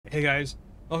Hey guys,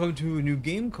 welcome to a new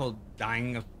game called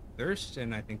Dying of Thirst,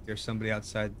 and I think there's somebody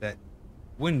outside that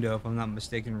window, if I'm not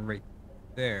mistaken, right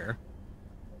there.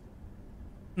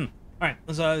 Hmm. All right,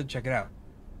 let's check it out.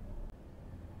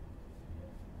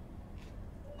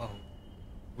 Oh,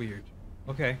 weird.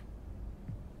 Okay.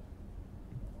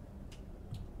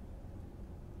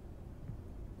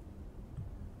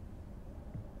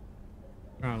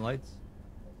 Turn on lights.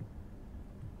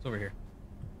 It's over here.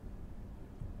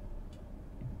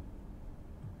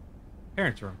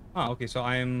 Parents' room. Oh, okay. So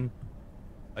I am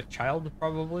a child,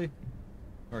 probably,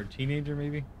 or a teenager,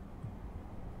 maybe,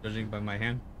 judging by my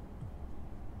hand.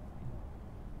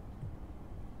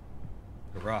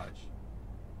 Garage.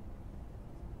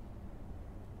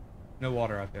 No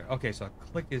water out there. Okay, so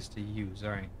click is to use.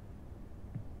 All right.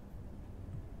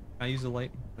 Can I use the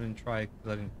light? I didn't try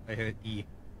because I didn't. I hit E.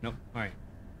 Nope. All right.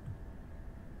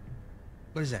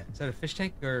 What is that? Is that a fish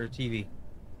tank or a TV?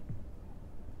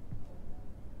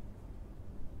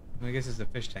 I guess it's a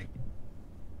fish tank.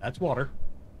 That's water.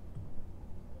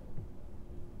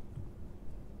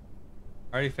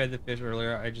 I already fed the fish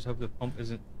earlier. I just hope the pump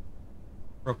isn't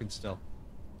broken still.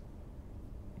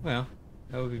 Well,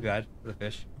 that would be bad for the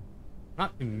fish.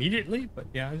 Not immediately, but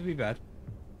yeah, it would be bad.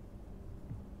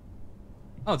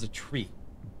 Oh, it's a tree.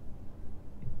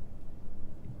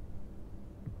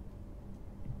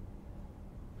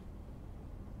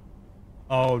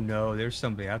 Oh no, there's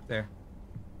somebody out there.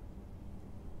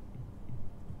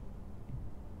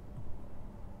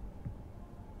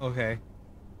 Okay,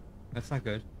 that's not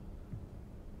good.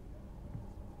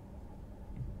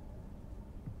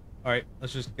 All right,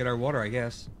 let's just get our water, I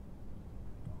guess.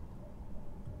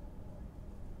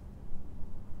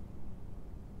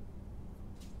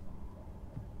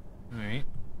 All right.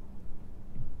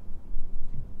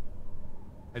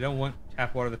 I don't want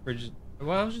tap water. The fridge is...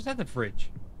 Well, I was just at the fridge.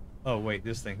 Oh wait,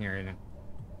 this thing here, isn't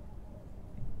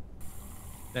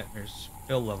it? There's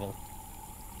fill level.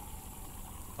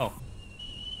 Oh,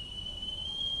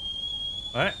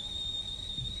 what?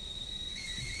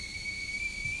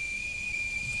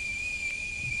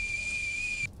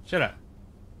 Shut up.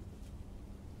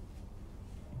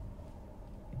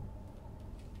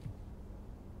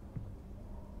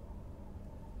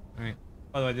 All right.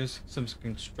 By the way, there's some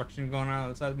construction going on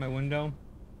outside my window.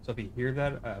 So if you hear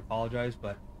that, I apologize,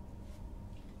 but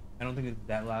I don't think it's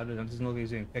that loud. It doesn't look like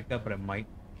it's getting picked up, but it might.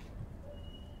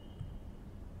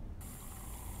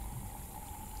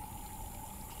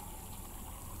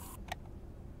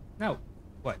 No.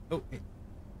 What? Oh, hey.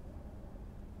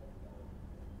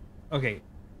 Okay.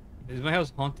 Is my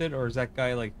house haunted, or is that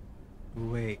guy like...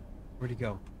 Wait, where'd he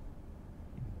go?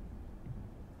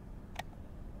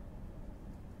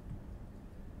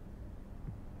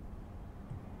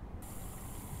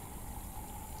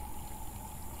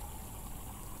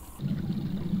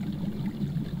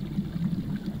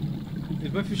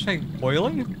 Is my fish tank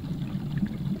boiling?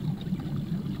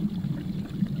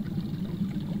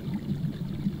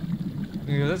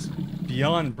 Yeah, that's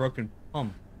beyond broken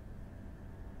pump.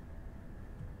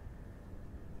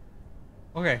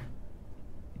 Okay.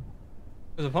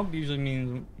 Because a pump usually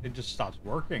means it just stops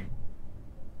working.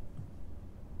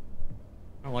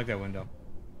 I don't like that window.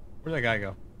 Where'd that guy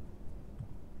go?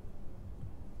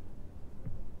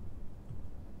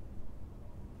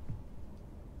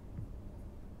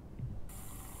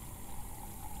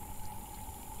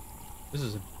 This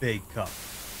is a big cup.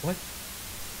 What?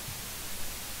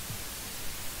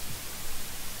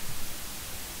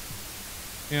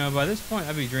 You know, by this point,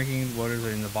 I'd be drinking waters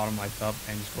in the bottom of my cup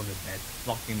and just going to bed,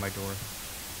 locking my door,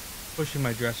 pushing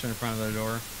my dresser in front of the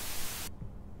door.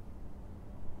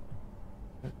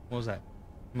 What was that?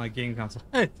 My game console.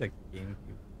 It's a GameCube.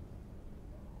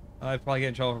 I'd probably get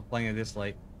in trouble for playing it this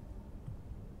late.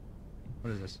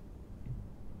 What is this?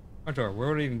 Front door. Where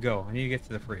would it even go? I need to get to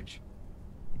the fridge.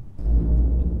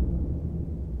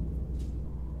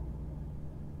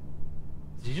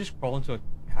 Did he just crawl into a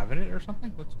cabinet or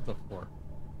something? What's with the floor?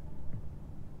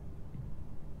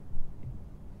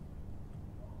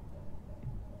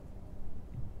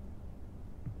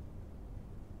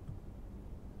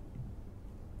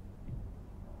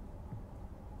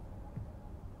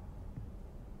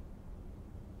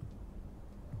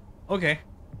 Okay.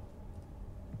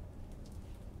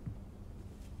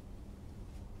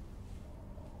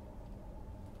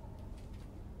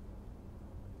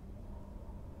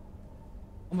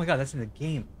 Oh my god, that's in the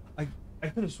game. I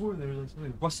could have sworn there was like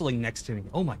something rustling next to me.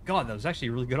 Oh my god, that was actually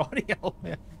really good audio.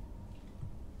 I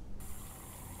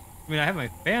mean, I have my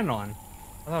fan on. I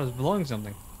thought I was blowing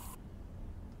something.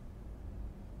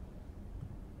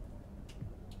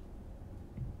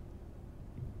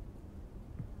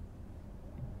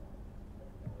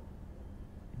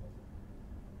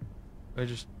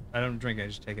 I don't drink it, I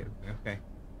just take it. Okay.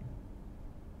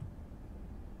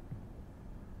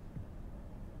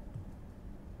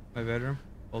 My bedroom?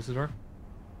 Close the door?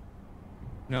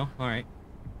 No? Alright.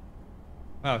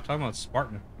 Wow, talking about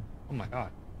Spartan. Oh my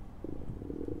god.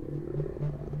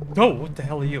 Oh, what the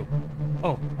hell are you?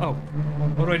 Oh.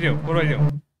 What do I do? What do I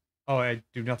do? Oh, I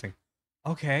do nothing.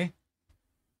 Okay.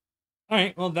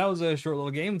 Alright, well, that was a short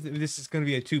little game. This is going to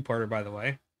be a two-parter, by the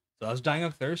way. So I was dying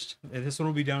of thirst. This one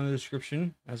will be down in the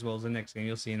description, as well as the next game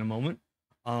you'll see in a moment.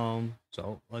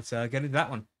 So let's get into that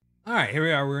one. Alright, here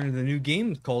we are. We're into the new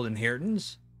game called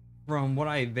Inheritance. From what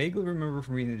I vaguely remember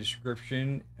from reading the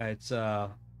description, it's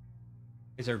our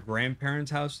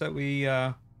grandparents' house that we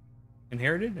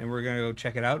inherited, and we're gonna go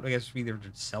check it out. I guess we either to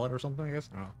sell it or something. I guess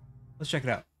I don't know. Let's check it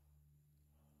out.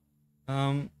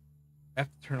 I have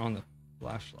to turn on the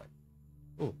flashlight.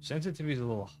 Oh, sensitivity is a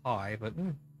little high, but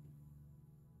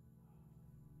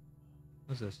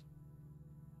what's this?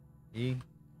 E,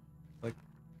 click.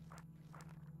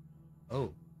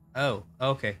 Oh,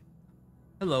 okay.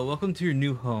 Hello, welcome to your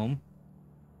new home.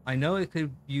 I know it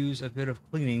could use a bit of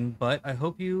cleaning, but I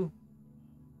hope it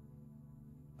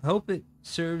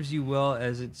serves you well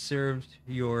as it served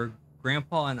your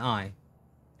grandpa and I.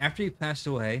 After he passed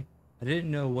away, I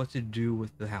didn't know what to do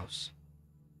with the house.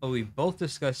 But we both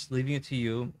discussed leaving it to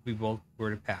you. We both were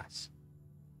to pass.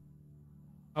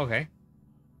 Okay.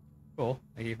 Cool.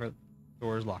 Thank you for the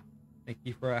doors locked. Thank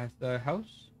you for the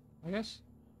house, I guess.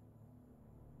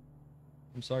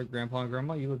 I'm sorry, Grandpa and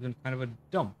Grandma, you lived in kind of a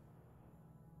dump.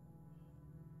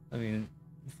 I mean,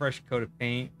 fresh coat of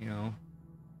paint, you know.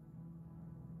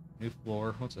 New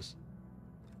floor. What's this?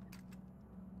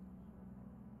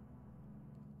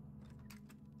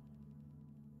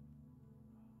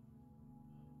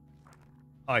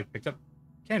 Oh, I picked up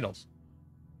candles.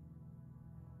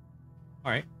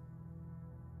 Alright.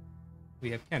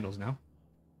 We have candles now.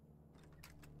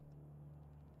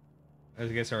 I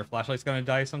guess our flashlight's gonna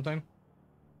die sometime.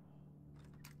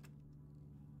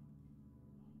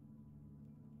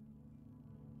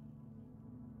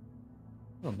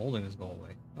 The molding is go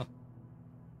away. Oh.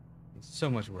 It's so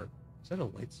much work. Is that a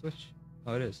light switch?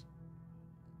 Oh, it is.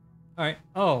 Alright.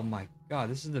 Oh my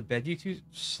god, this is the bed you two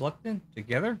slept in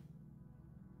together?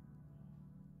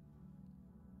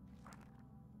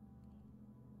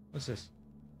 What's this?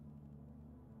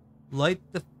 Light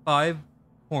the 5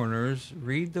 corners.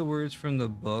 Read the words from the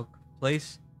book.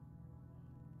 Place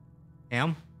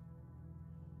ham.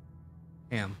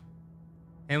 Ham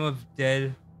of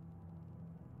dead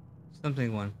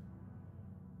something one.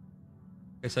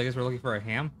 Okay, so I guess we're looking for a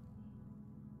ham.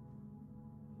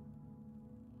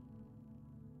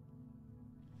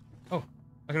 Oh,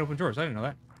 I can open drawers. I didn't know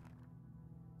that.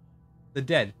 The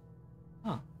dead.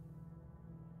 Huh.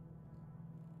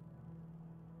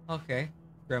 Okay.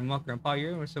 Grandma, Grandpa,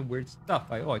 you're doing some weird stuff.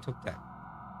 I took that.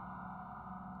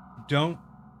 Don't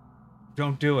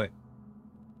do it.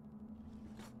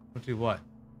 Don't do what?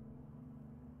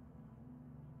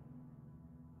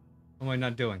 What am I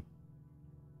not doing?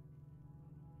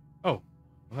 Oh,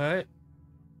 what?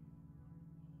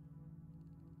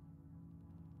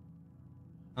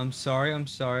 I'm sorry.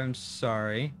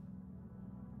 Okay,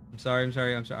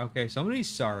 somebody's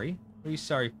sorry. What are you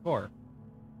sorry for?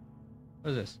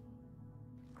 What is this?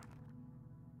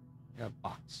 I got a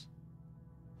box.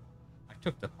 I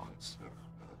took the box.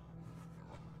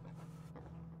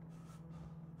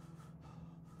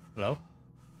 Hello?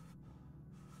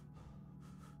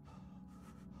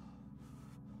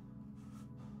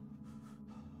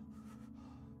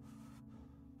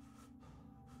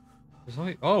 There's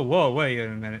only... Oh, whoa, wait a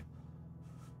minute.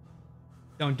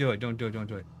 Don't do it. I don't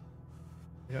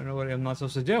know what I'm not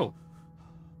supposed to do.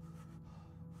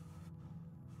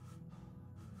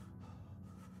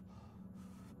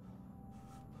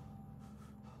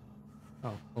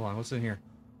 Oh, hold on. What's in here?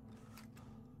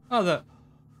 Oh,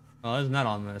 there's not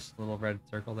on this little red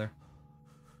circle there.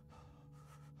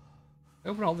 Can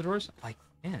I open all the doors? I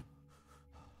can. Are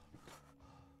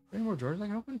there any more doors I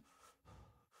can open?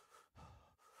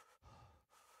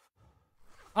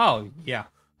 Oh, yeah.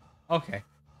 Okay.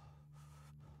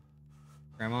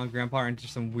 Grandma and Grandpa are into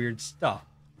some weird stuff.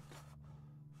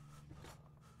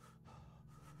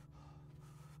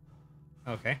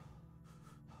 Okay.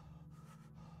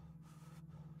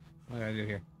 What do I gotta do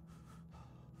here?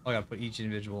 Oh, I gotta put each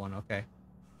individual on. Okay.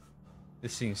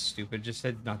 This seems stupid. Just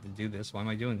said not to do this. Why am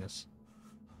I doing this?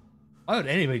 Why would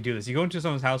anybody do this? You go into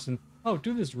someone's house and, oh,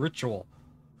 do this ritual.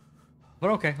 But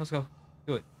okay, let's go.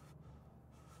 Do it.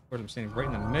 Of course, I'm standing right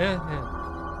in the middle.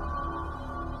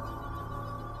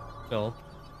 Phil.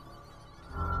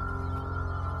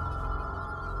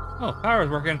 Oh, power's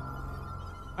working.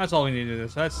 That's all we need to do.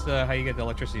 So that's how you get the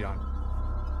electricity on.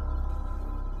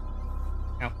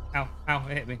 Ow, ow, ow,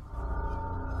 it hit me.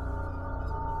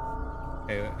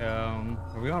 Okay,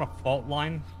 are we on a fault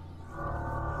line?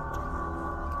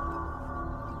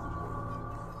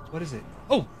 What is it?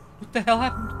 Oh, what the hell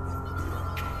happened?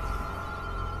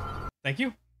 Thank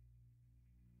you.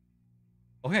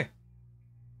 Okay.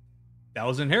 That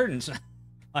was Inheritance.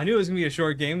 I knew it was going to be a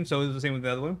short game, so it was the same with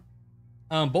the other one.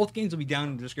 Both games will be down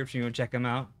in the description. You want to check them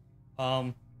out.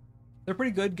 They're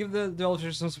pretty good. Give the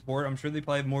developers some support. I'm sure they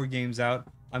probably have more games out.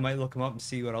 I might look them up and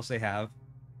see what else they have.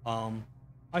 I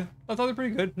thought they're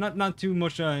pretty good. Not too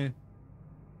much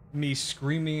me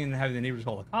screaming and having the neighbors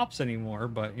call the cops anymore,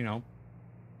 but, you know,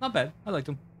 not bad. I liked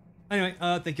them. Anyway,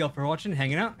 thank you all for watching,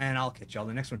 hanging out, and I'll catch y'all in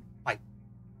the next one.